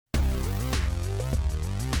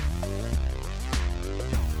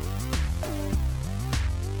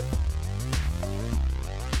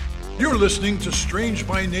You're listening to Strange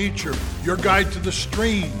by Nature, your guide to the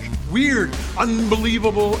strange, weird,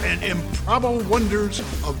 unbelievable, and improbable wonders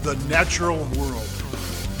of the natural world.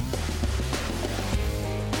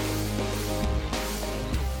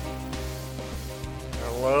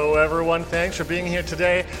 Hello, everyone. Thanks for being here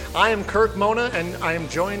today. I am Kirk Mona, and I am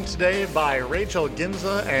joined today by Rachel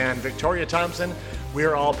Ginza and Victoria Thompson. We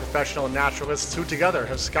are all professional naturalists who together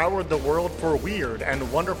have scoured the world for weird and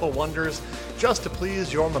wonderful wonders just to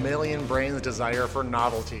please your mammalian brain's desire for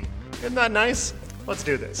novelty. Isn't that nice? Let's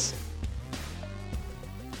do this.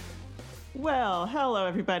 Well, hello,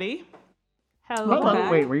 everybody. Hello. Welcome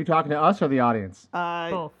back. Wait, were you talking to us or the audience?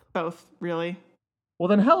 Both, really. Well,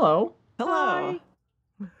 then hello. Hello.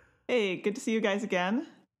 Hi. Hey, good to see you guys again.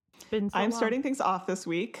 Been so I'm long. starting things off this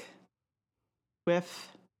week with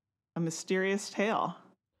a mysterious tale.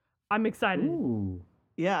 I'm excited. Ooh.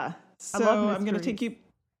 Yeah. So I love I'm going to take mysteries.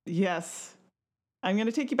 you. Yes. I'm going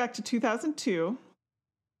to take you back to 2002.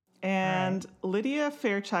 And Lydia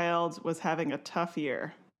Fairchild was having a tough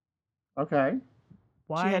year. Okay.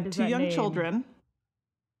 Why She had does two that young name- children.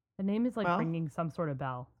 The name is like Well- ringing some sort of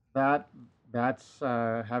bell. That's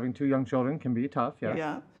having two young children can be tough. Yes.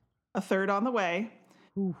 Yeah. A third on the way.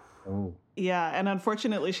 Oof. Oh. Yeah, and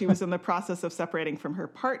unfortunately, she was in the process of separating from her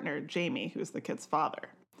partner, Jamie, who's the kid's father.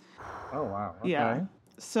 Oh wow. Okay. Yeah.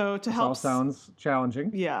 So to This help, all sounds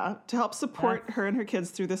challenging. to help support her and her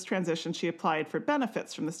kids through this transition, she applied for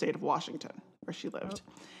benefits from the state of Washington, where she lived.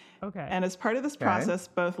 Okay. And as part of this Okay. process,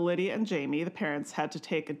 both Lydia and Jamie, the parents, had to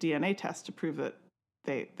take a DNA test to prove that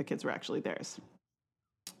the kids were actually theirs.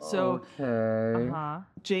 So Okay.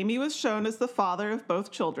 Jamie was shown as the father of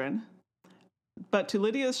both children, but to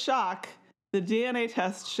Lydia's shock, the DNA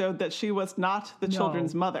test showed that she was not the No.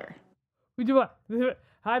 children's mother. We do.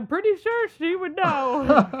 I'm pretty sure she would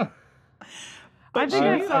know. But think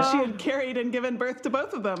I saw- she had carried and given birth to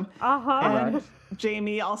both of them. And Right.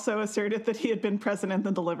 Jamie also asserted that he had been present in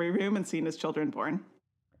the delivery room and seen his children born.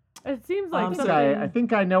 it seems like So- something I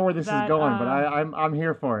think I know where this is that, going, but I'm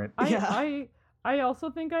here for it. I also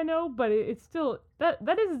think I know, but it's still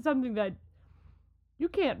that isn't something that you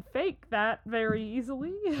can't fake that very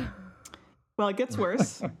easily. Well, it gets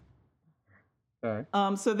worse. Okay.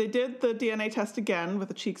 So they did the DNA test again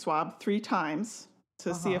with a cheek swab 3 times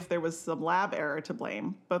to see if there was some lab error to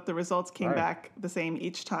blame, but the results came Right. back the same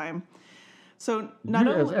each time. So not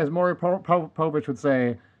You, only as Maury Povich would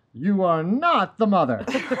say, you are not the mother.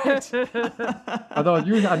 Although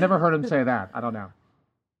I've never heard him say that. I don't know.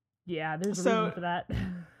 Yeah, there's a So- reason for that.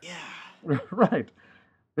 Right.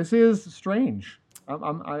 This is strange.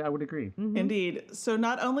 I would agree. Indeed. So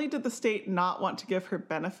not only did the state not want to give her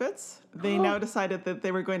benefits, they now decided that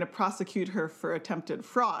they were going to prosecute her for attempted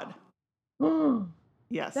fraud.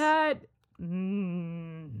 Yes. That.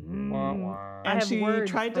 Wah, wah. I And have she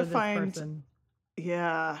words tried for to this find- person.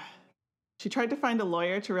 Yeah. She tried to find a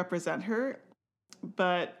lawyer to represent her,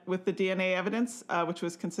 but with the DNA evidence, which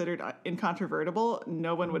was considered incontrovertible,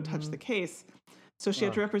 no one would touch the case. So she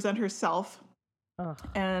had to represent herself. Ugh.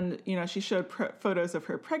 And, she showed photos of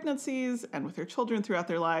her pregnancies and with her children throughout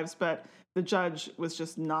their lives, but the judge was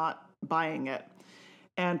just not buying it.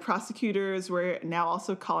 And prosecutors were now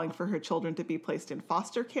also calling for her children to be placed in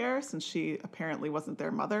foster care since she apparently wasn't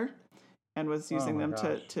their mother and was using my them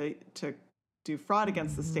gosh. to do fraud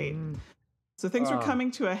against the state. So things were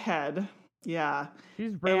coming to a head. Yeah,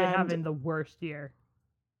 She's really And- having the worst year.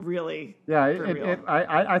 really. Yeah, For it, real. it,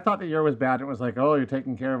 I thought the year was bad. It was like, oh, you're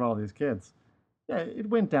taking care of all these kids. Yeah, it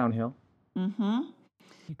went downhill. Mm-hmm.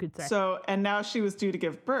 You could say. So, and now she was due to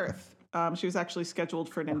give birth. She was actually scheduled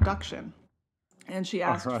for an induction. And she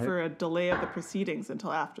asked right. for a delay of the proceedings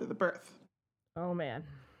until after the birth. Oh man.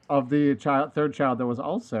 Of the third child that was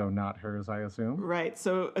also not hers, I assume. Right.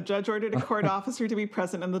 So a judge ordered a court officer to be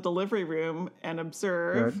present in the delivery room and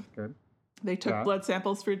observe. Good. They took Yeah. blood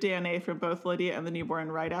samples for DNA from both Lydia and the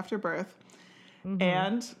newborn right after birth. Mm-hmm.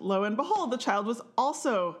 And lo and behold, the child was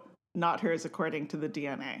also not hers according to the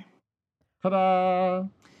DNA. Ta-da!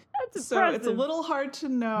 That's So it's a impressive. little hard to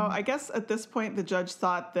know. I guess at this point, the judge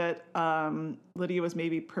thought that Lydia was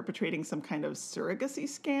maybe perpetrating some kind of surrogacy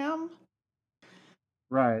scam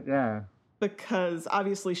Right, yeah. because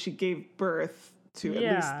obviously she gave birth to at least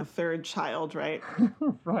Yeah. the third child, right?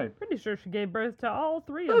 Right. Pretty sure she gave birth to all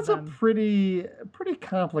 3 That's of a them. pretty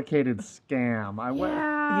complicated scam. What's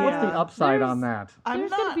Yeah. the upside on There's- that? I'm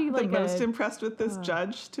There's gonna not be, the like, most a- impressed with this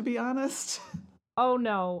judge, to be honest. Oh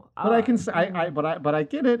no. But I can say, but I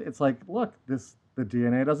get it. It's like, look, the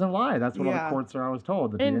DNA doesn't lie. That's what all Yeah. the courts are always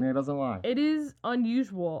told. The And- DNA doesn't lie. It is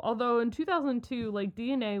unusual. Although in 2002, like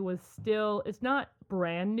DNA was still, it's not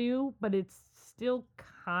brand new, but it's still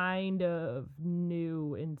kind of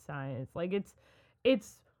new in science. Like it's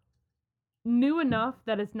new enough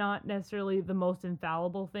that it's not necessarily the most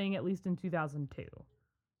infallible thing, at least in 2002.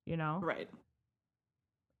 You know? Right.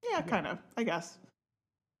 Yeah, kind of, I guess.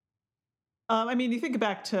 I mean, you think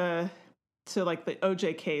back to like the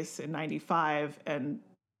OJ case in 95, and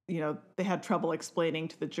they had trouble explaining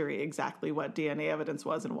to the jury exactly what DNA evidence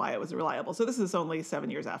was and why it was reliable. So this is only 7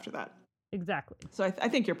 years after that. Exactly. So I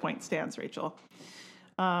think your point stands, Rachel.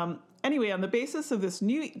 Anyway, on the basis of this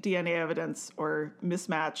new DNA evidence or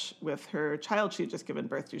mismatch with her child she had just given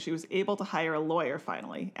birth to, she was able to hire a lawyer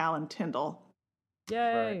finally, Alan Tyndall.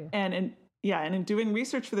 Yay. And in doing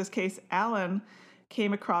research for this case, Alan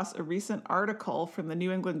came across a recent article from the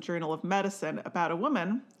New England Journal of Medicine about a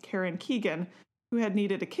woman, Karen Keegan, who had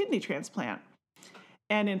needed a kidney transplant.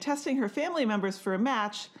 And in testing her family members for a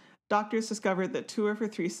match, doctors discovered that 2 of her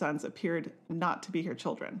 3 sons appeared not to be her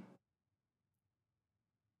children,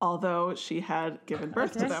 although she had given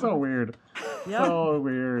birth to them. That's so weird. Yep. So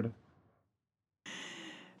weird.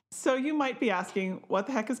 So you might be asking, what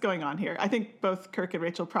the heck is going on here? I think both Kirk and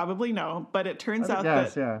Rachel probably know, but it turns out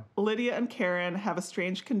that Lydia and Karen have a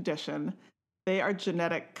strange condition. They are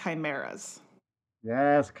genetic chimeras.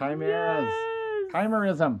 Yes, chimeras. Yes.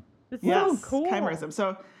 Chimerism. It's so cool. Chimerism.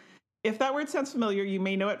 So if that word sounds familiar, you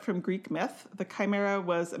may know it from Greek myth. The chimera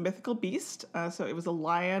was a mythical beast. So it was a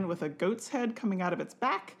lion with a goat's head coming out of its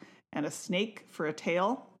back and a snake for a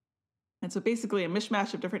tail. And so basically a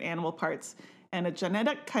mishmash of different animal parts. And a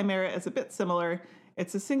genetic chimera is a bit similar.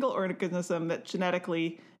 It's a single organism that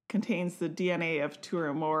genetically contains the DNA of 2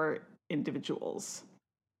 or more individuals.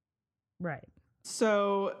 Right.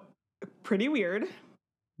 So pretty weird.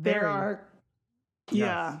 There are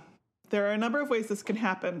a number of ways this can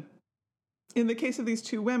happen. In the case of these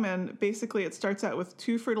 2 women, basically it starts out with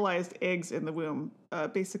 2 fertilized eggs in the womb,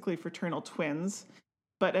 basically fraternal twins.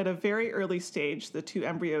 But at a very early stage, the 2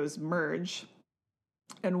 embryos merge,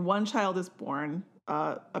 and one child is born,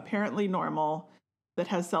 apparently normal, that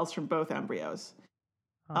has cells from both embryos.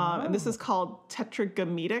 And this is called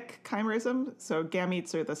tetragametic chimerism. So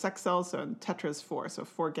gametes are the sex cells, so tetra is 4, so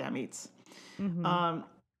 4 gametes. Mm-hmm.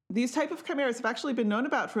 These type of chimeras have actually been known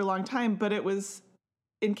about for a long time, but it was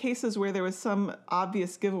in cases where there was some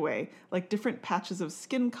obvious giveaway, like different patches of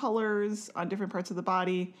skin colors on different parts of the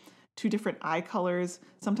body, 2 different eye colors,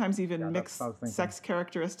 sometimes even mixed sex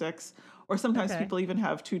characteristics, or sometimes people even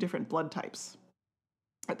have 2 different blood types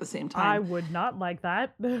at the same time. I would not like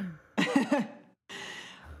that.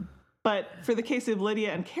 But for the case of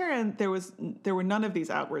Lydia and Karen, there were none of these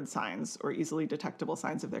outward signs or easily detectable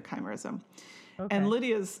signs of their chimerism. Okay. And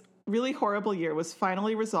Lydia's really horrible year was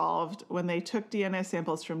finally resolved when they took DNA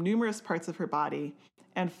samples from numerous parts of her body,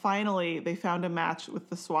 and finally they found a match with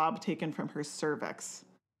the swab taken from her cervix.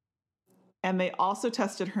 And they also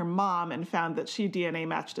tested her mom and found that she DNA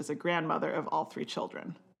matched as a grandmother of all 3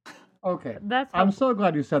 children. Okay. I'm so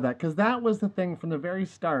glad you said that, because that was the thing from the very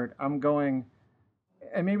start. I'm going,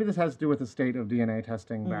 and maybe this has to do with the state of DNA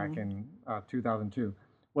testing back in 2002,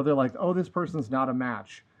 where they're like, oh, this person's not a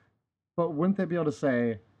match. But wouldn't they be able to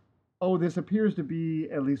say, oh, this appears to be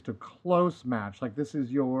at least a close match, like this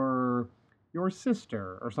is your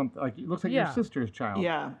sister or something, like it looks like your sister's child.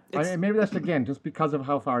 Yeah. Maybe that's, again, just because of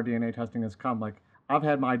how far DNA testing has come. Like, I've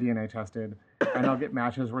had my DNA tested, and I'll get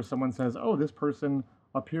matches where someone says, oh, this person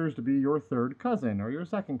appears to be your 3rd cousin or your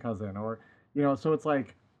 2nd cousin, or, so it's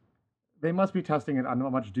like, they must be testing it on a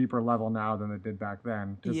much deeper level now than they did back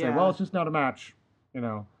then to say, well, it's just not a match,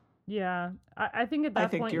 Yeah, I think at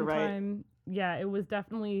that point in right. time, it was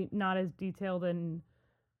definitely not as detailed and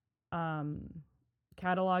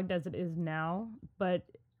cataloged as it is now, but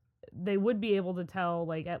they would be able to tell,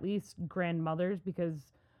 like, at least grandmothers, because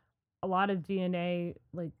a lot of DNA,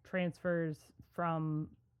 like, transfers from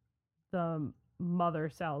the mother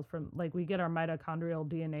cells, from, like, we get our mitochondrial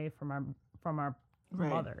DNA from our right.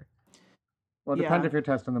 mother. Well, it depends if you're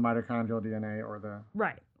testing the mitochondrial DNA or the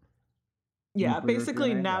Yeah,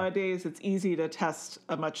 basically DNA, nowadays it's easy to test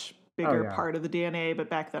a much bigger part of the DNA, but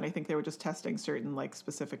back then I think they were just testing certain, like,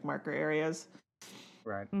 specific marker areas.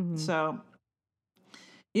 Right. Mm-hmm.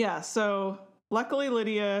 So luckily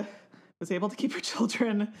Lydia was able to keep her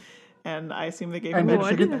children, and I assume they gave her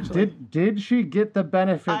benefits. Did she get the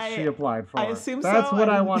benefits she applied for? I assume That's what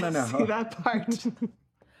I want to know. See that part.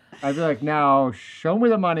 I'd be like, now show me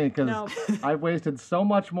the money, because I've wasted so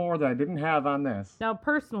much more that I didn't have on this. Now,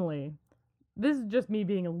 personally, this is just me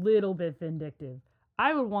being a little bit vindictive.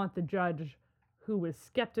 I would want the judge who was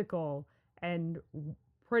skeptical and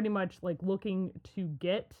pretty much, like, looking to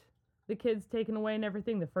get the kids taken away and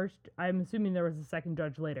everything. I'm assuming there was a second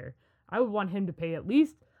judge later. I would want him to pay at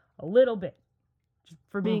least a little bit.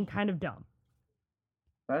 for being kind of dumb.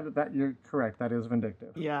 That you're correct. That is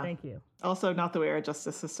vindictive. Yeah. Thank you. Also, not the way our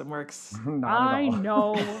justice system works. Not I at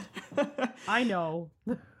all. know. I know.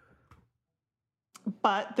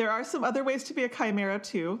 But there are some other ways to be a chimera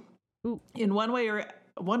too. Ooh. In one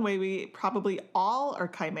way, we probably all are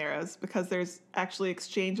chimeras because there's actually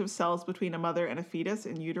exchange of cells between a mother and a fetus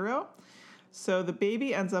in utero. So the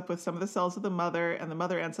baby ends up with some of the cells of the mother, and the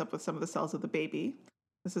mother ends up with some of the cells of the baby.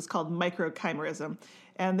 This is called microchimerism,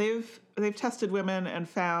 and they've tested women and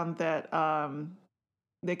found that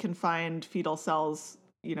they can find fetal cells,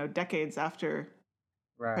 decades after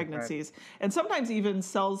pregnancies, and sometimes even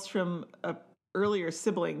cells from a earlier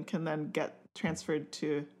sibling can then get transferred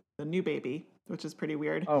to the new baby, which is pretty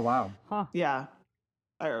weird. Oh wow! Huh. Yeah,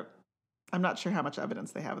 I'm not sure how much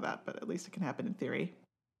evidence they have of that, but at least it can happen in theory.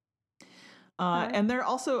 And there are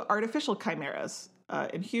also artificial chimeras.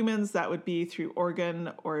 In humans, that would be through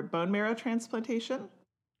organ or bone marrow transplantation.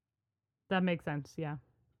 That makes sense, yeah.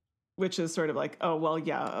 Which is sort of like, oh, well,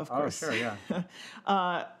 yeah, of course. Oh, sure, yeah. That's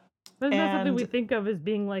not something we think of as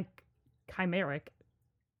being, like, chimeric.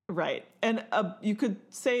 Right. And you could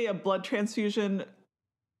say a blood transfusion,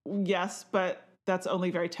 yes, but that's only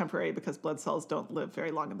very temporary because blood cells don't live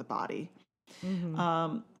very long in the body.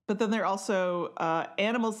 Mm-hmm. But then there are also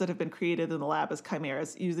animals that have been created in the lab as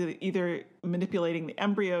chimeras, either manipulating the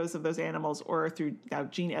embryos of those animals or through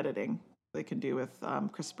gene editing they can do with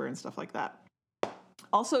CRISPR and stuff like that.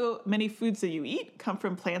 Also, many foods that you eat come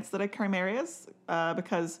from plants that are chimeras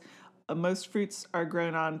because most fruits are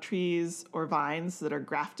grown on trees or vines that are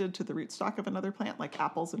grafted to the rootstock of another plant, like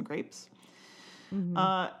apples and grapes. Mm-hmm.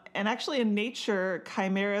 And actually in nature,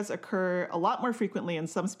 chimeras occur a lot more frequently in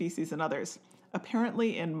some species than others.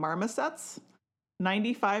 Apparently in marmosets,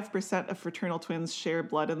 95% of fraternal twins share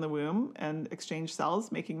blood in the womb and exchange cells,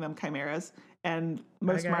 making them chimeras. And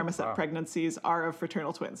most marmoset pregnancies are of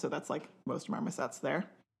fraternal twins. So that's like most marmosets there,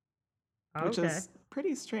 which is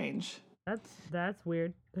pretty strange. That's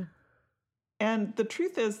weird. And the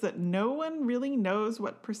truth is that no one really knows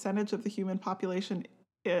what percentage of the human population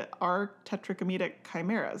are tetrachometic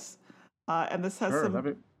chimeras. And this has some...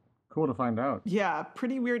 That'd be cool to find out. Yeah,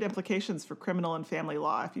 pretty weird implications for criminal and family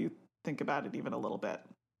law if you think about it even a little bit.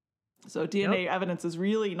 So DNA evidence is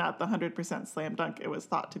really not the 100% slam dunk it was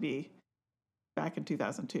thought to be back in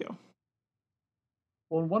 2002.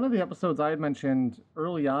 Well, in one of the episodes I had mentioned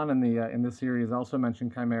early on in the series, I also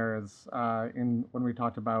mentioned chimeras when we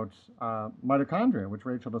talked about mitochondria, which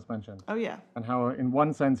Rachel just mentioned. Oh yeah, and how in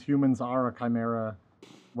one sense humans are a chimera.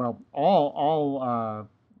 Well, all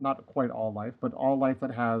not quite all life, but all life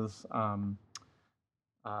that has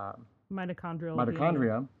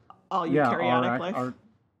mitochondria. All eukaryotic life.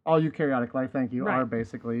 All eukaryotic life, thank you, are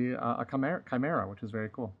basically a chimera, which is very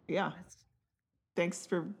cool. Yeah. Thanks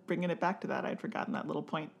for bringing it back to that. I'd forgotten that little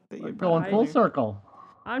point that you brought going full circle.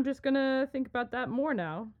 I'm just going to think about that more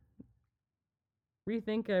now.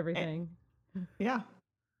 Rethink everything. Yeah.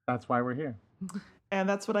 That's why we're here. And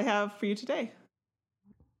that's what I have for you today.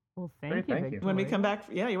 Well, thank you. When we come back,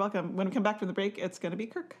 you're welcome. When we come back from the break, it's going to be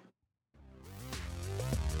Kirk.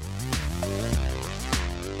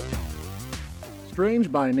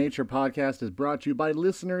 Strange by Nature podcast is brought to you by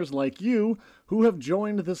listeners like you who have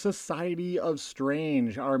joined the Society of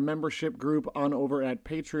Strange, our membership group on over at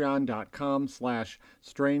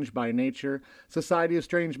patreon.com/strangebynature. Society of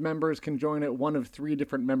Strange members can join at one of 3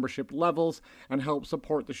 different membership levels and help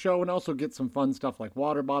support the show and also get some fun stuff like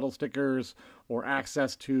water bottle stickers or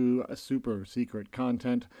access to super secret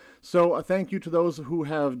content. So a thank you to those who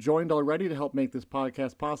have joined already to help make this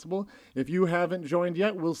podcast possible. If you haven't joined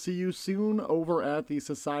yet, we'll see you soon over at the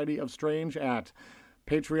Society of Strange at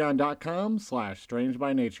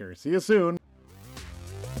patreon.com/strangebynature. See you soon.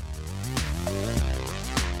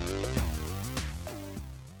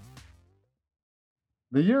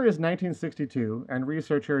 The year is 1962, and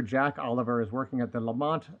researcher Jack Oliver is working at the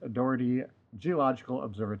Lamont Doherty Geological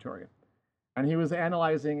Observatory. And he was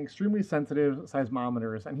analyzing extremely sensitive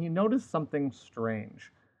seismometers, and he noticed something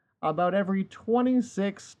strange. About every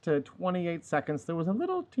 26 to 28 seconds, there was a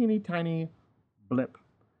little teeny tiny blip,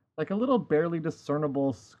 like a little barely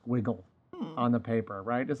discernible squiggle on the paper,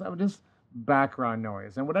 right? Just background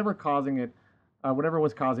noise. And whatever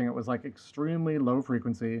was causing it was like extremely low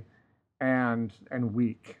frequency and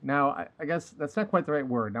weak. Now, I guess that's not quite the right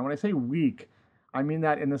word. Now, when I say weak, I mean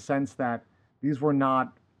that in the sense that these were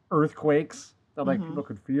not earthquakes that people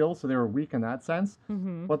could feel, so they were weak in that sense.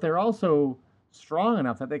 Mm-hmm. But they're also strong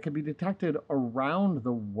enough that they could be detected around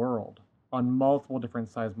the world on multiple different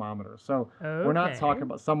seismometers. So we're not talking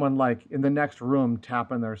about someone like in the next room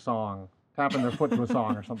tapping their song tapping their foot to a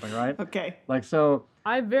song or something, right? Okay. Like, so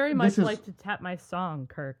I very much This is- like to tap my song,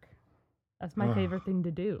 Kirk. That's my favorite thing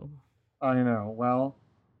to do. I know. Well,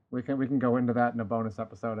 we can go into that in a bonus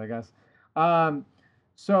episode, I guess.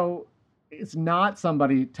 So it's not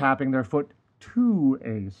somebody tapping their foot to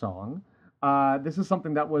a song. This is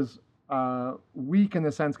something that was weak in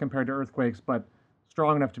the sense compared to earthquakes, but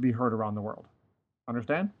strong enough to be heard around the world.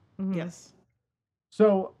 Understand? Mhm. Yes.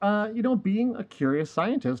 So, being a curious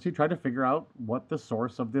scientist, he tried to figure out what the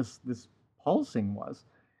source of this pulsing was,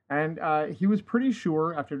 and he was pretty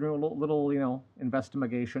sure after doing a little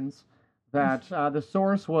investigations that the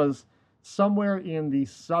source was somewhere in the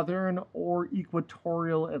southern or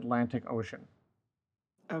equatorial Atlantic Ocean,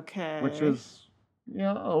 Okay. which is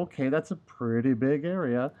okay. That's a pretty big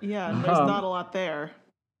area. Yeah, and there's Um, not a lot there.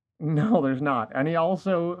 No, there's not. And he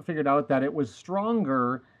also figured out that it was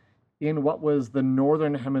stronger in what was the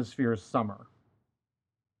northern hemisphere's summer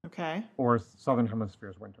Okay. or southern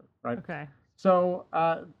hemisphere's winter, right? Okay. So,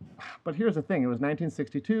 but here's the thing: it was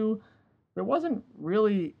 1962. There wasn't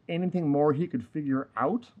really anything more he could figure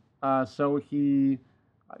out. So he,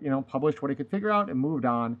 published what he could figure out and moved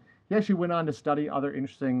on. He actually went on to study other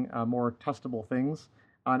interesting, more testable things,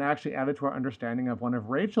 and actually added to our understanding of one of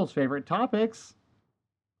Rachel's favorite topics: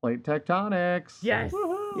 plate tectonics. Yes.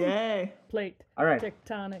 Yay. Plate All right.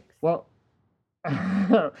 tectonics. Well,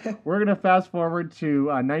 we're going to fast forward to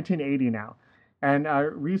 1980 now. And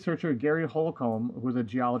researcher Gary Holcomb, who was a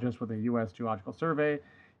geologist with the U.S. Geological Survey,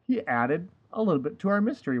 he added a little bit to our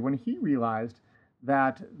mystery when he realized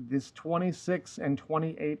that this 26 and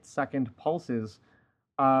 28 second pulses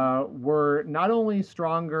were not only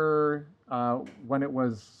stronger when it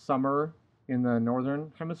was summer in the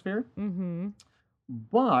northern hemisphere, Mm-hmm.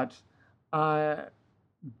 but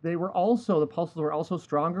the pulses were also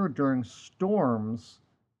stronger during storms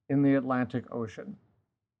in the Atlantic Ocean.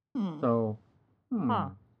 So, Huh.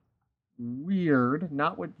 weird.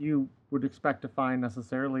 Not what you would expect to find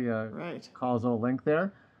necessarily a Right. causal link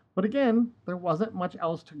there. But again, there wasn't much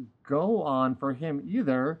else to go on for him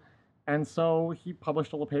either. And so he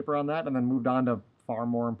published a little paper on that and then moved on to far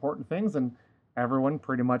more important things. And everyone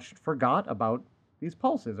pretty much forgot about these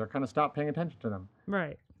pulses or kind of stopped paying attention to them.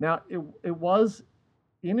 Right. Now, it was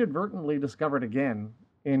inadvertently discovered again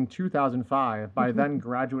in 2005 by then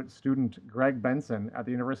graduate student Greg Benson at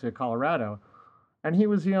the University of Colorado. And he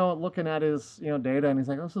was, looking at his, data, and he's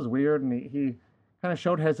like, oh, this is weird. And he kind of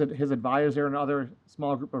showed his advisor and other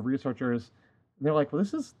small group of researchers. And they're like, well,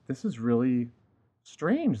 this is really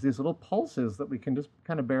strange, these little pulses that we can just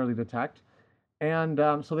kind of barely detect. And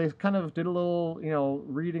so they kind of did a little,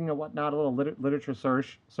 reading and whatnot, a little literature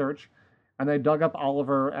search, and they dug up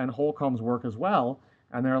Oliver and Holcomb's work as well.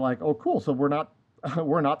 And they're like, oh, cool. So we're not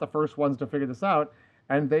the first ones to figure this out.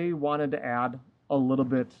 And they wanted to add a little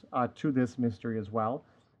bit to this mystery as well.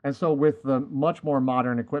 And so with the much more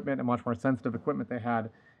modern equipment and much more sensitive equipment they had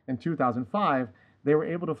in 2005, they were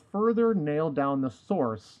able to further nail down the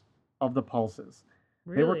source of the pulses.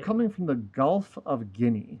 Really? They were coming from the Gulf of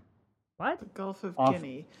Guinea, What? The Gulf of Off-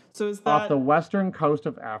 Guinea. So is off that the western coast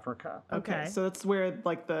of Africa. okay? Okay. So that's where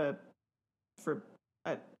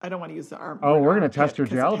I don't want to use the arm. Oh, word we're going to armpit test your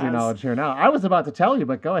 'cause it geology has- knowledge here now. I was about to tell you,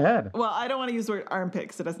 but go ahead. Well, I don't want to use the word armpit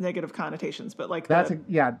because it has negative connotations, but like That's the,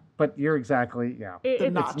 yeah, but you're exactly yeah. The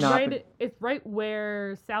It's notch. not right. the- It's right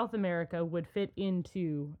where South America would fit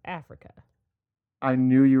into Africa. I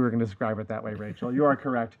knew you were going to describe it that way, Rachel. You are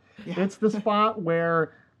correct. Yeah. It's the spot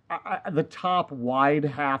where the top wide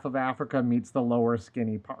half of Africa meets the lower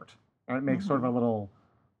skinny part, and it makes sort of a little,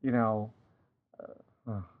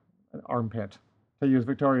 an armpit, to use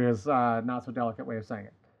Victoria's not so delicate way of saying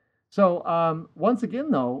it. So once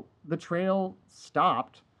again, though, the trail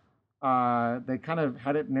stopped. They kind of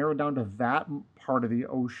had it narrowed down to that part of the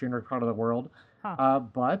ocean or part of the world. Huh.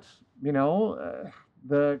 But,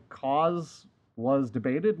 the cause was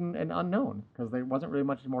debated and unknown because there wasn't really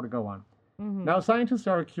much more to go on. Mhm. Now, scientists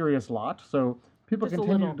are a curious lot, so people Just a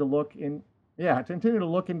continue little. to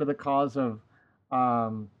look into the cause of,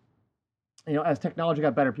 as technology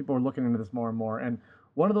got better, people were looking into this more and more. And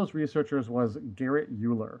one of those researchers was Garrett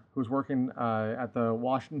Euler, who's working at the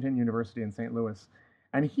Washington University in St. Louis.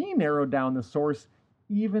 And he narrowed down the source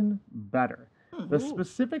even better. The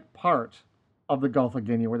specific part of the Gulf of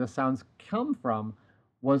Guinea where the sounds come from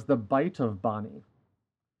was the Bight of Bonny.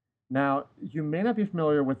 Now, you may not be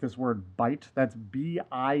familiar with this word bite. That's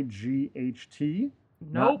B-I-G-H-T,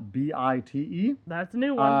 Nope. not B-I-T-E. That's a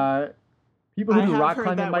new one. People who I do have rock heard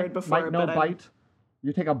climbing that might, word before, might know but I'm- bite.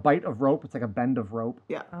 You take a bite of rope, it's like a bend of rope.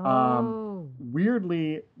 yeah. Oh.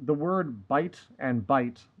 Weirdly, the word bite and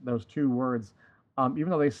bite, those two words, even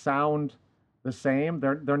though they sound the same.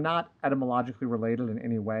 They're not etymologically related in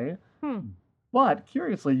any way. But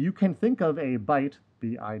curiously, you can think of a bight,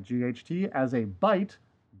 B-I-G-H-T, as a bite,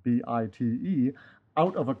 B-I-T-E,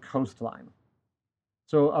 out of a coastline.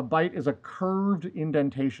 So a bight is a curved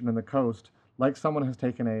indentation in the coast, like someone has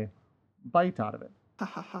taken a bite out of it. Ha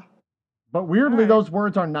ha ha. But weirdly, Alright. those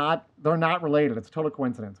words are not related. It's a total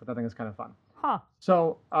coincidence, which I think is kind of fun. Huh.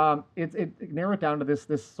 So it narrowed down to this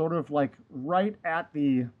sort of like right at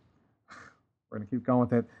the, we're gonna keep going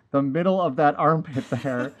with it, the middle of that armpit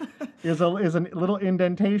there is a little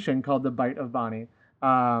indentation called the Bight of Bonny.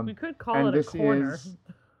 We could and call it a this corner.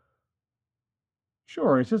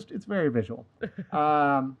 Sure, it's very visual.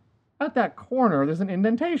 At that corner, there's an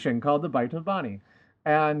indentation called the Bight of Bonny,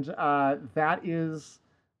 and that is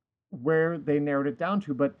where they narrowed it down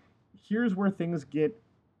to. But here's where things get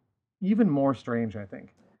even more strange, I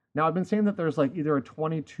think. Now, I've been saying that there's like either a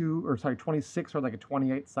 26 or like a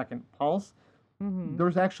 28-second pulse. Mhm.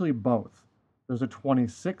 There's actually both. There's a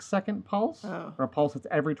 26-second pulse, Oh. or a pulse that's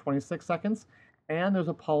every 26 seconds, and there's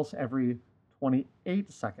a pulse every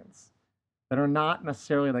 28 seconds that are not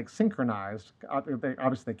necessarily like synchronized.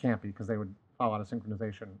 Obviously, they can't be because they would fall out of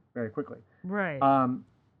synchronization very quickly. Right.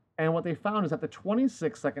 And what they found is that the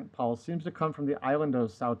 26-second pulse seems to come from the island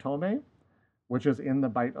of Sao Tome, which is in the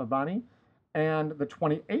Bight of Bonny, and the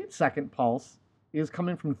 28-second pulse is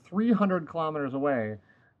coming from 300 kilometers away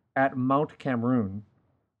at Mount Cameroon.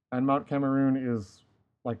 And Mount Cameroon is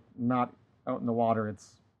like not out in the water,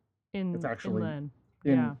 it's actually inland.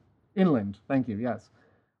 in inland. Thank you, yes.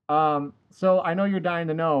 So I know you're dying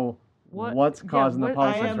to know what's causing the what-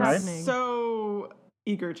 pulses, I am right? happening? so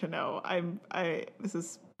eager to know. This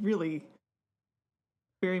is really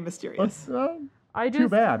very mysterious. I just Too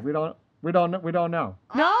bad. We don't know. No,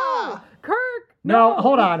 Ah! Kirk. No,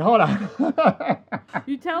 hold on.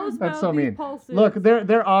 You tell us That's about so these mean. pulses. Look,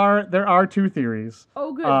 there are two theories,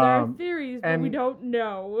 Oh, good. There are um, theories, but we and- don't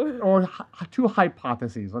know. or two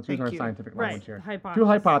hypotheses. Let's use Thank our you. scientific Right. language here. Hypothesis. Two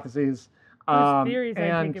hypotheses. Those theories, I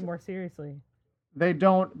and take it more seriously.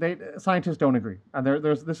 Scientists don't agree. And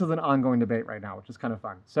this is an ongoing debate right now, which is kind of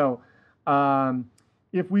fun. So,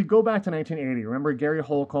 if we go back to 1980, remember Gary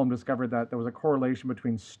Holcomb discovered that there was a correlation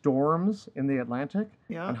between storms in the Atlantic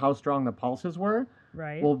Yeah. and how strong the pulses were.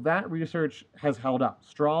 Right. Well, that research has held up.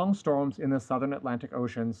 Strong storms in the southern Atlantic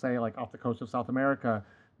Ocean, say like off the coast of South America,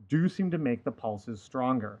 do seem to make the pulses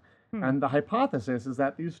stronger. And the hypothesis is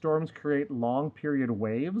that these storms create long period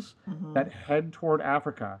waves that head toward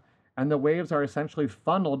Africa. And the waves are essentially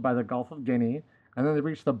funneled by the Gulf of Guinea, and then they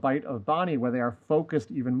reach the Bight of Bonny where they are focused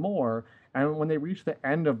even more. And when they reach the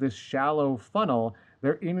end of this shallow funnel,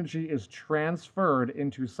 their energy is transferred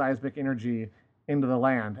into seismic energy into the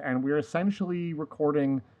land. And we're essentially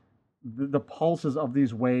recording the pulses of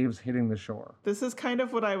these waves hitting the shore. This is kind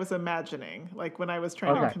of what I was imagining, like when I was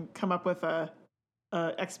trying Okay. to come up with a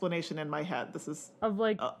explanation in my head. This is Of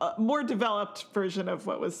like, a more developed version of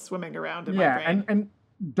what was swimming around in my Yeah, brain. and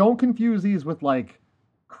don't confuse these with like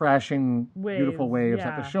crashing beautiful waves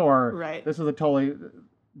at the yeah. shore. Right. This is a totally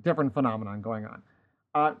different phenomenon going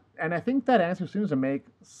on. And I think that answer seems to make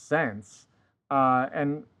sense.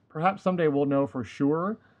 And perhaps someday we'll know for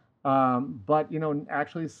sure. But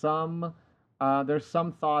actually there's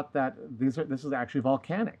some thought that this is actually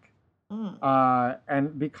volcanic.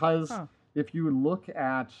 And because if you look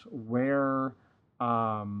at where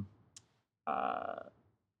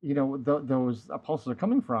those pulses are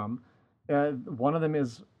coming from, one of them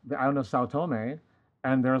is the island of Sao Tome,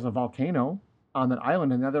 and there's a volcano on that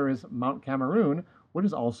island, and the other is Mount Cameroon, which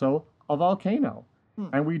is also a volcano.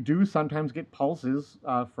 And we do sometimes get pulses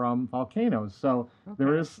from volcanoes. So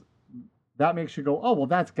that makes you go, oh, well,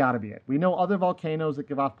 that's got to be it. We know other volcanoes that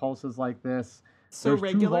give off pulses like this. So There's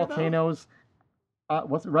regular, two though? volcanoes.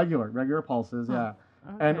 What's regular pulses? Yeah.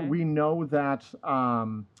 okay. And we know that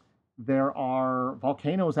there are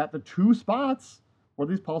volcanoes at the two spots where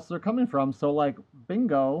these pulses are coming from. So, like,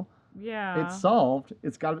 bingo, yeah, it's solved.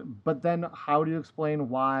 It's got. But then, how do you explain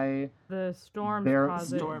why the storms they're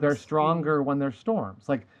cause it. they're stronger when there's storms?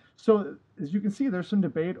 Like, so as you can see, there's some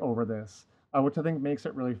debate over this, which I think makes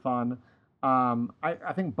it really fun.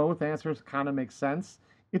 I think both answers kind of make sense.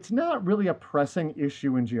 It's not really a pressing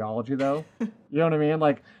issue in geology, though. You know what I mean?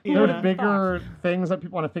 Like, Yeah. there's bigger things that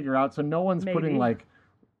people want to figure out. So no one's putting Maybe. like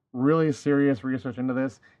really serious research into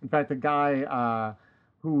this. In fact, the guy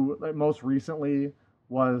who most recently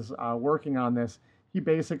was working on this, he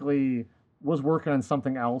basically was working on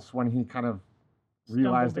something else when he kind of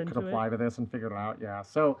realized it Stumbled could into apply to this and figured it out. Yeah.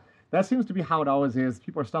 So that seems to be how it always is.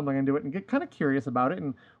 People are stumbling into it and get kind of curious about it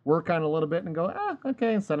and work on it a little bit and go,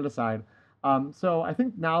 okay, and set it aside. So I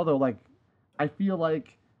think now, though, like, I feel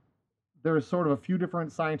like there's sort of a few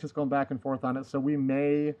different scientists going back and forth on it. So we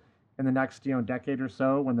may, in the next decade or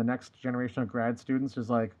so, when the next generation of grad students is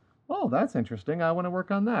like, oh, that's interesting, I want to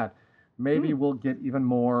work on that. Maybe we'll get even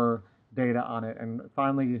more data on it and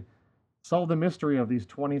finally solve the mystery of these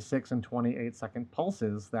 26 and 28 second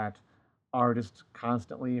pulses that are just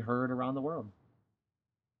constantly heard around the world.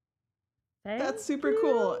 That's super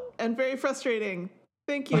cool and very frustrating.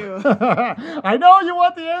 Thank you. I know you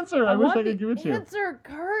want the answer. I wish I could give it to you. Answer,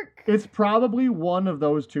 Kirk. It's probably one of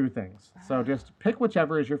those two things. So just pick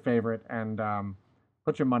whichever is your favorite and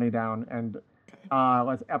put your money down. And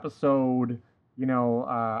let's episode, I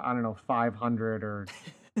don't know, 500 or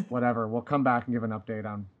whatever. We'll come back and give an update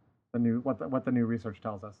on the new what the new research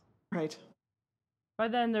tells us. Right. By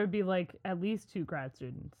then there'd be like at least 2 grad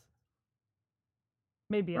students.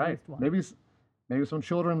 Maybe at least one. Maybe some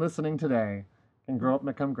children listening today can grow up and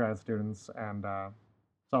become grad students and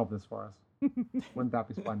solve this for us. Wouldn't that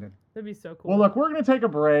be splendid? That'd be so cool. Well, look, we're going to take a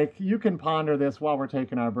break. You can ponder this while we're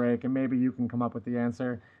taking our break, and maybe you can come up with the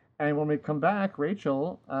answer. And when we come back,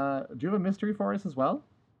 Rachel, do you have a mystery for us as well?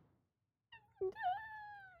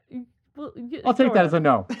 Well, I'll take that as a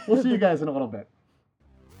no. We'll see you guys in a little bit.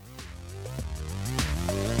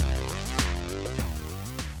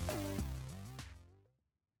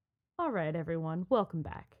 All right, everyone, welcome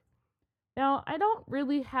back. Now, I don't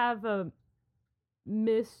really have a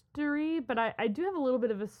mystery, but I do have a little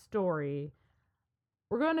bit of a story.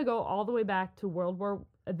 We're going to go all the way back to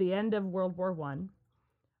the end of World War One.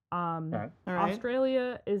 Okay. All right.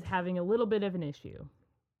 Australia is having a little bit of an issue.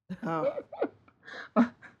 Oh.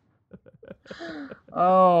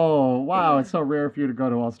 Oh, wow. It's so rare for you to go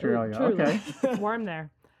to Australia. Truly. Okay. It's warm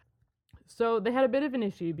there. So they had a bit of an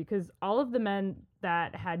issue because all of the men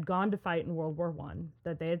that had gone to fight in World War One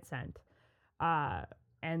that they had sent,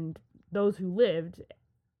 and those who lived,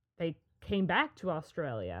 they came back to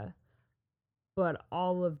Australia, but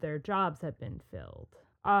all of their jobs had been filled.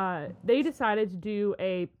 They decided to do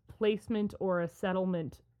a placement or a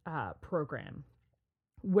settlement program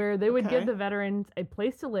where they would give the veterans a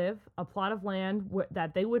place to live, a plot of land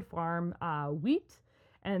that they would farm wheat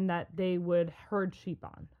and that they would herd sheep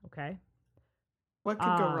on. Okay. What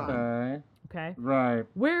could go wrong? Okay. Right.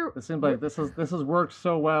 It seems like this has worked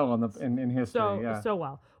so well in history. So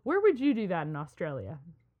well. Where would you do that in Australia?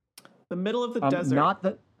 The middle of the desert.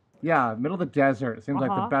 Middle of the desert. It seems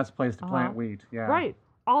like the best place to plant wheat. Yeah. Right.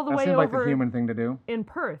 All the that way seems over like the human thing to do. in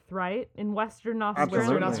Perth, right? In Western Australia.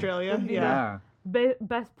 Western Australia. Yeah.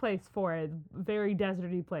 Best place for it. Very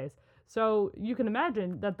deserty place. So you can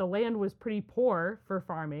imagine that the land was pretty poor for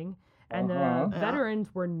farming, and the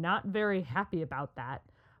veterans were not very happy about that.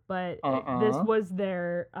 But this was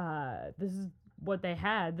their, this is what they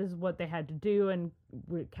had. This is what they had to do, and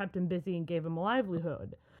we kept them busy and gave them a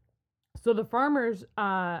livelihood. So the farmers,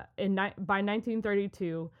 by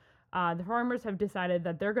 1932, the farmers have decided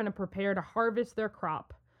that they're going to prepare to harvest their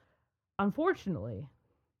crop. Unfortunately,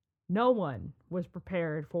 no one was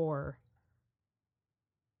prepared for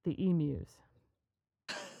the emus.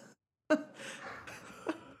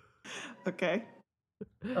 Okay.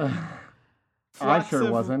 I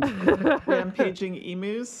sure wasn't. Rampaging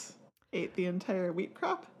emus ate the entire wheat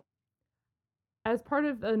crop. As part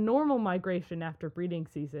of a normal migration after breeding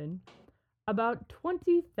season, about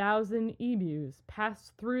 20,000 emus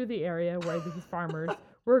passed through the area where these farmers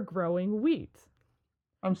were growing wheat.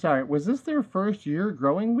 I'm sorry, was this their first year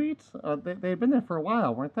growing wheat? They'd been there for a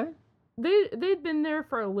while, weren't they? They'd been there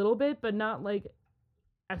for a little bit, but not like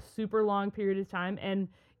a super long period of time. And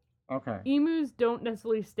emus don't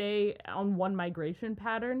necessarily stay on one migration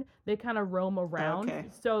pattern. They kind of roam around. Okay.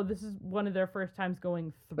 So this is one of their first times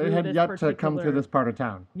going through They had this yet to come through this part of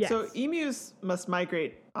town. Yes. So emus must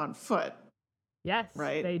migrate on foot. Yes,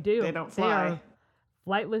 right? They do. They don't fly. They are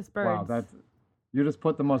flightless birds. Wow, you just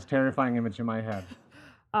put the most terrifying image in my head.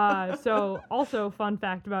 So also fun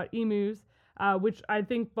fact about emus, which I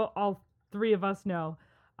think all three of us know,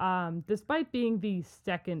 despite being the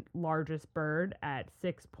second largest bird at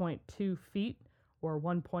 6.2 feet or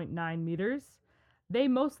 1.9 meters, they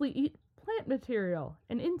mostly eat plant material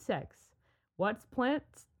and insects. What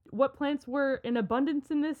plants were in abundance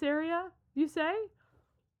in this area, you say?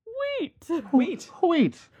 Wheat. Wheat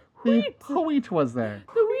was there.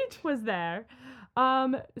 The wheat was there.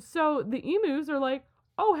 So the emus are like,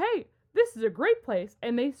 oh, hey, this is a great place.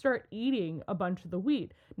 And they start eating a bunch of the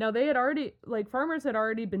wheat. Now, farmers had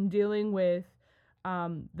already been dealing with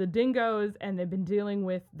the dingoes, and they've been dealing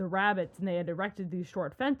with the rabbits, and they had erected these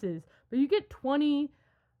short fences. But you get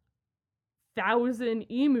 20,000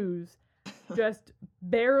 emus just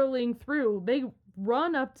barreling through. They can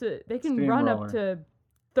run up to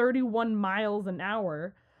 31 miles an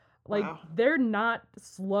hour. Like, Wow. they're not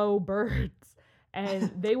slow birds,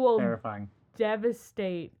 and they will Terrifying.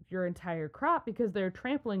 devastate your entire crop because they're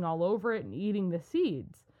trampling all over it and eating the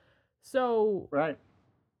seeds. So, Right.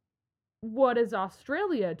 what is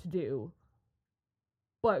Australia to do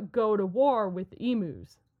but go to war with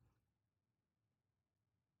emus?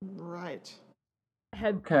 Right.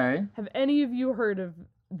 Okay. Have any of you heard of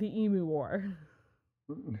the emu war?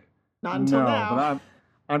 Not until no, now. but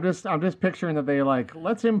I'm just picturing that they like,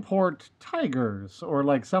 let's import tigers or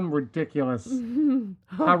like some ridiculous.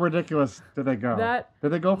 How ridiculous did they go? Did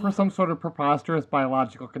they go for some sort of preposterous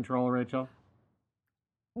biological control, Rachel?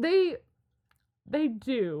 They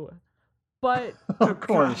do, but Of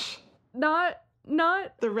course. not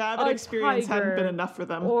The rabbit a experience hadn't been tiger enough for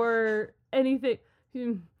them. or anything.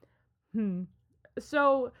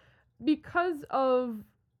 So because of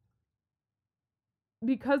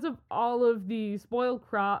all of the spoiled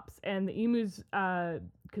crops and the emus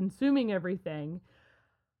consuming everything,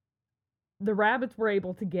 the rabbits were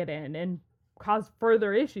able to get in and cause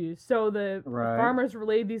further issues. So the farmers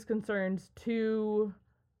relayed these concerns to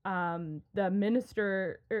the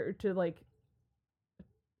minister, or to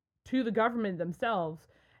the government themselves,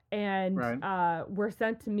 and were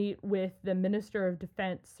sent to meet with the Minister of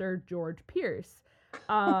Defense, Sir George Pierce.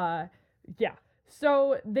 Yeah.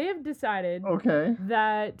 So they've decided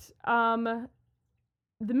that the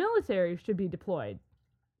military should be deployed,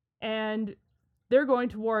 and they're going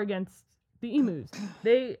to war against the emus.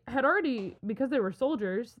 They had already, because they were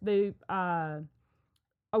soldiers, they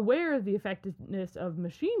aware of the effectiveness of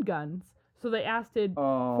machine guns, so they asked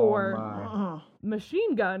for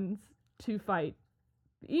machine guns to fight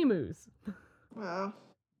the emus.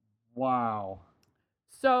 Wow.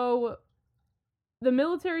 So the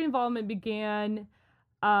military involvement began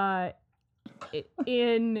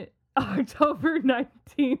in October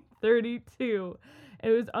 1932. It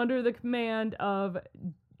was under the command of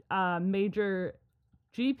Major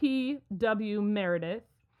G.P.W. Meredith.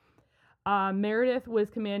 Meredith was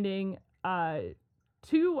commanding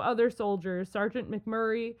two other soldiers, Sergeant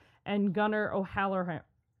McMurray and Gunner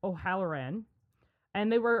O'Halloran,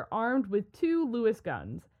 and they were armed with 2 Lewis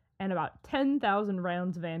guns and about 10,000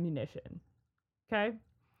 rounds of ammunition. Okay.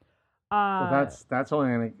 Well, that's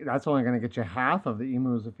only gonna get you half of the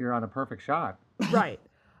emus if you're on a perfect shot. Right.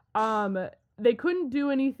 They couldn't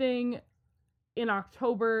do anything in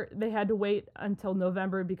October. They had to wait until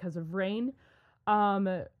November because of rain.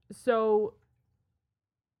 So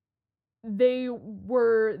they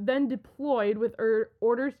were then deployed with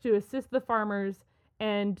orders to assist the farmers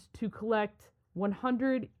and to collect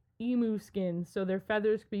 100 emu skins so their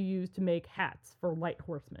feathers could be used to make hats for light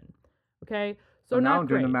horsemen. Okay? So now I'm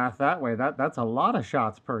doing great. the math that way. That's a lot of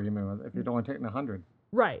shots per emu if you're only taking 100.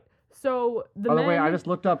 Right. So By the way, I just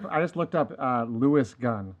looked up Lewis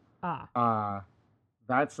gun.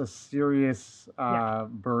 That's a serious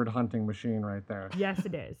bird hunting machine right there. Yes,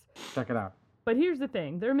 it is. Check it out. But here's the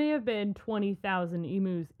thing. There may have been 20,000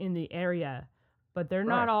 emus in the area, but they're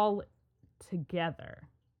not all together.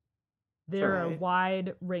 They're a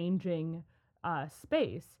wide-ranging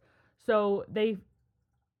space. So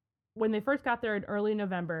when they first got there in early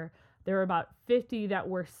November, there were about 50 that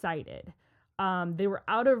were sighted. They were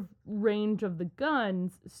out of range of the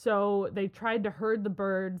guns, so they tried to herd the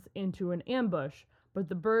birds into an ambush, but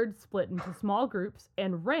the birds split into small groups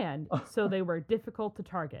and ran, so they were difficult to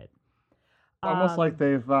target. Almost like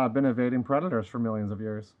they've been evading predators for millions of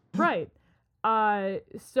years. Right.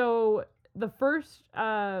 So the first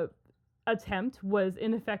attempt was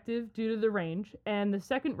ineffective due to the range, and the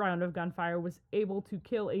second round of gunfire was able to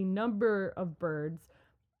kill a number of birds,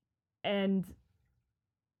 and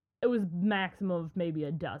it was maximum of maybe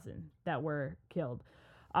a dozen that were killed.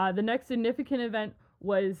 The next significant event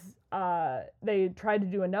was they tried to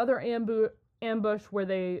do another ambush where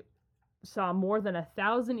they saw more than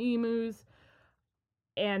 1,000 emus,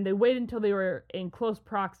 and they waited until they were in close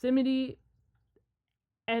proximity,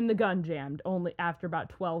 and the gun jammed only after about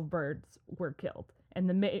 12 birds were killed, and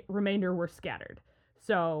the remainder were scattered.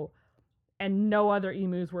 So, and no other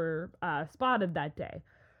emus were spotted that day.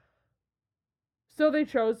 So they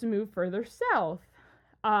chose to move further south,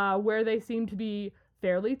 where they seemed to be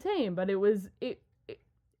fairly tame, but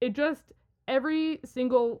it just, every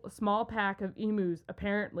single small pack of emus,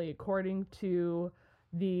 apparently, according to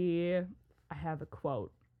I have a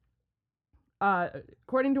quote.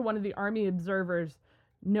 According to one of the army observers,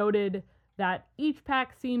 noted that each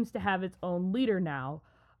pack seems to have its own leader now,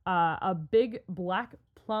 a big black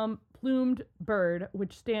plumed bird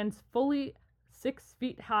which stands fully 6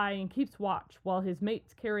 feet high and keeps watch while his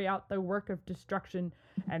mates carry out their work of destruction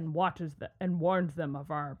and warns them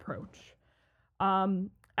of our approach.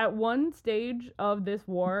 at one stage of this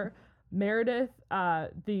war, Meredith,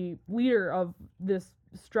 the leader of this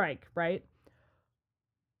strike, right,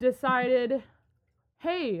 decided,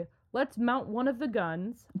 hey, let's mount one of the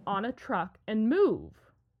guns on a truck and move,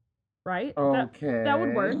 right? Okay. That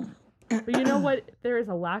would work. But you know what there is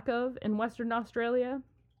a lack of in Western Australia?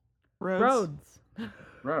 Roads.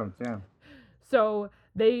 Roads, yeah. So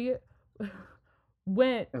they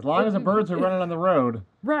went... As long as the birds are running on the road,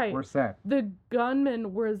 right, we're set. The gunner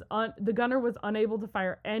was unable to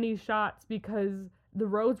fire any shots because the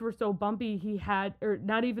roads were so bumpy. He had, or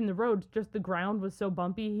not even the roads, just the ground was so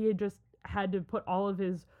bumpy. He had just had to put all of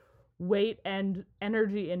his weight and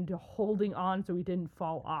energy into holding on so he didn't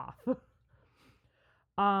fall off.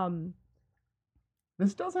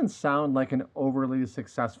 This doesn't sound like an overly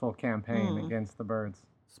successful campaign against the birds.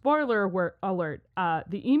 Spoiler alert,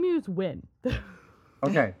 the emus win.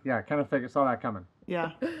 Okay, yeah, kind of saw that coming.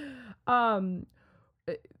 Yeah.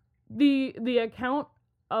 The account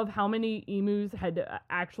of how many emus had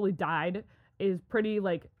actually died is pretty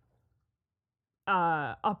like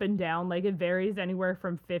up and down. Like it varies anywhere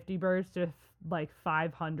from 50 birds to like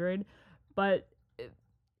 500, but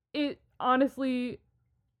it honestly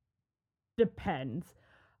depends.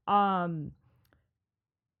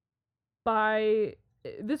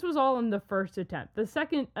 This was all in the first attempt. The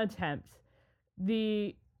second attempt,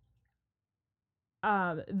 because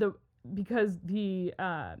the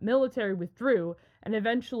military withdrew, and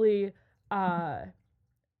eventually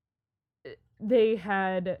they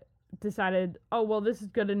had decided, oh well, this is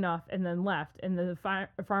good enough, and then left. And the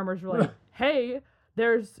farmers were like, hey,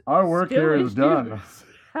 there's our work here is done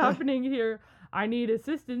happening here. I need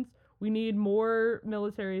assistance. We need more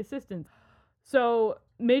military assistance. So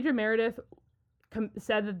Major Meredith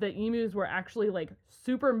said that the emus were actually like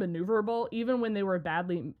super maneuverable, even when they were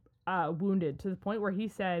badly wounded, to the point where he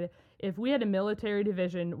said, if we had a military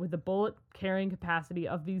division with the bullet carrying capacity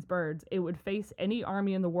of these birds, it would face any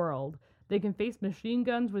army in the world. They can face machine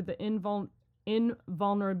guns with the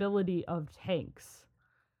invulnerability of tanks.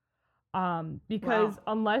 Because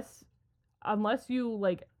unless you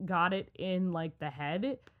like got it in like the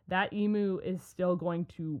head, that emu is still going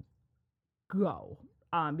to go.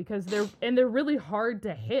 Because they're really hard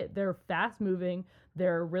to hit. They're fast moving.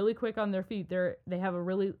 They're really quick on their feet. They have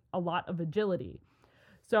a lot of agility.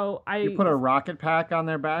 So you put a rocket pack on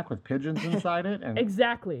their back with pigeons inside it, and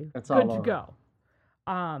exactly, it's good all to go.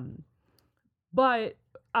 But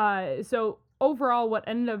so overall, what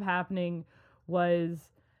ended up happening was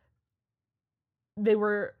they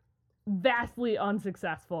were vastly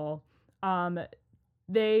unsuccessful. By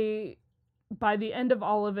the end of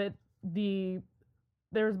all of it,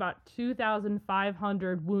 there was about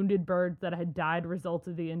 2,500 wounded birds that had died results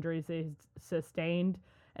of the injuries they sustained,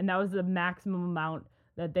 and that was the maximum amount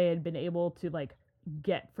that they had been able to like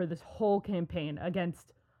get for this whole campaign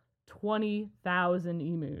against 20,000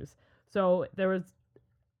 emus. So the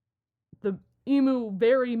emu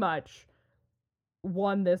very much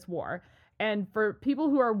won this war. And for people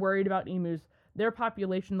who are worried about emus, their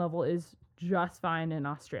population level is just fine in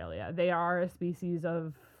Australia. They are a species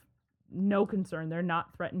of no concern. They're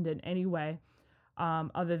not threatened in any way,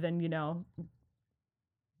 other than,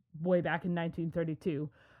 way back in 1932.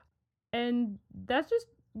 And that's just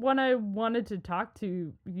what I wanted to talk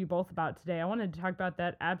to you both about today. I wanted to talk about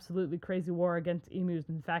that absolutely crazy war against emus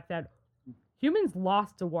and the fact that humans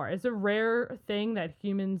lost a war. It's a rare thing that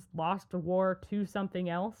humans lost a war to something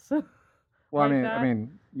else. Well, like I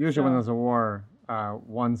mean, usually when there's a war,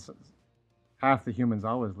 half the humans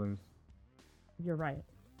always lose. You're right.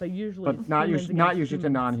 But usually, but not usually to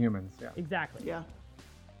non-humans. Yeah. Exactly. Yeah.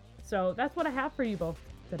 So that's what I have for you both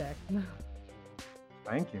today.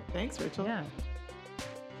 Thank you. Thanks, Rachel. Yeah.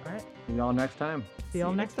 All right. See y'all next time. See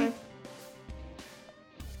y'all next time.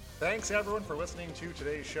 Thanks everyone for listening to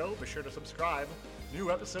today's show. Be sure to subscribe. New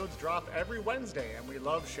episodes drop every Wednesday, and we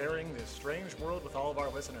love sharing this strange world with all of our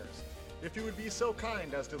listeners. If you would be so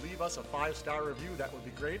kind as to leave us a 5-star review, that would be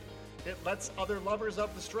great. It lets other lovers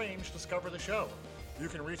of the strange discover the show. You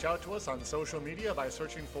can reach out to us on social media by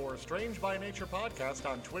searching for Strange by Nature Podcast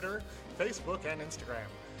on Twitter, Facebook, and Instagram.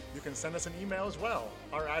 You can send us an email as well.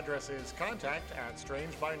 Our address is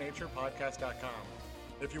contact@strangebynaturepodcast.com.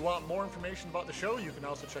 If you want more information about the show, you can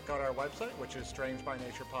also check out our website, which is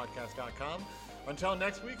strangebynaturepodcast.com. Until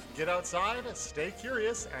next week, get outside, stay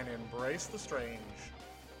curious, and embrace the strange.